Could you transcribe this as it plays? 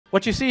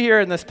What you see here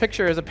in this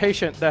picture is a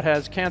patient that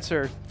has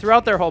cancer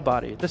throughout their whole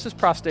body. This is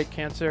prostate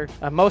cancer.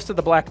 Most of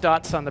the black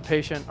dots on the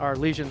patient are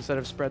lesions that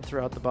have spread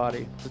throughout the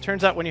body. It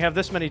turns out when you have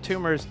this many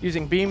tumors,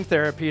 using beam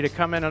therapy to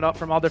come in and out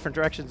from all different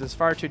directions is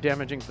far too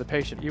damaging to the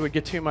patient. You would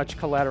get too much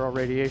collateral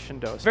radiation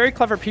dose. Very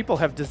clever people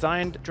have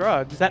designed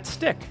drugs that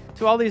stick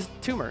to all these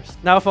tumors.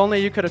 Now, if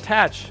only you could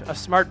attach a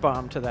smart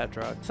bomb to that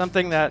drug,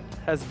 something that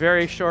has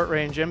very short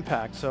range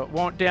impact, so it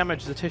won't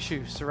damage the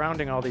tissue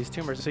surrounding all these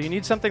tumors. So you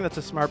need something that's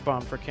a smart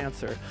bomb for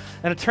cancer.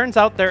 And it turns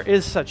out there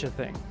is such a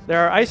thing.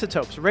 There are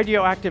isotopes,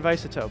 radioactive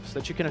isotopes,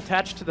 that you can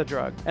attach to the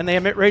drug, and they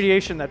emit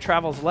radiation that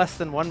travels less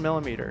than 1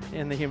 millimeter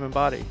in the human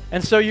body.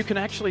 And so you can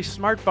actually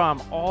smart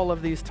bomb all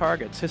of these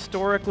targets.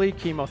 Historically,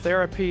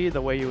 chemotherapy, the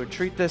way you would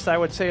treat this, I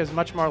would say, is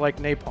much more like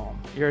napalm.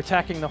 You're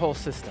attacking the whole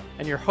system,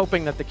 and you're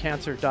hoping that the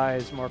cancer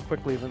dies more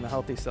quickly than the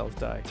healthy cells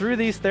die. Through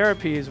these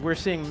therapies, we're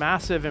seeing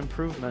massive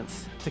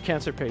improvements to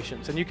cancer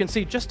patients. And you can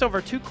see just over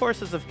 2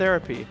 courses of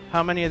therapy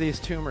how many of these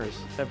tumors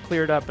have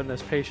cleared up in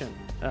this patient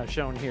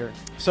shown here.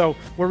 So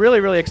we're really,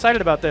 really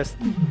excited about this.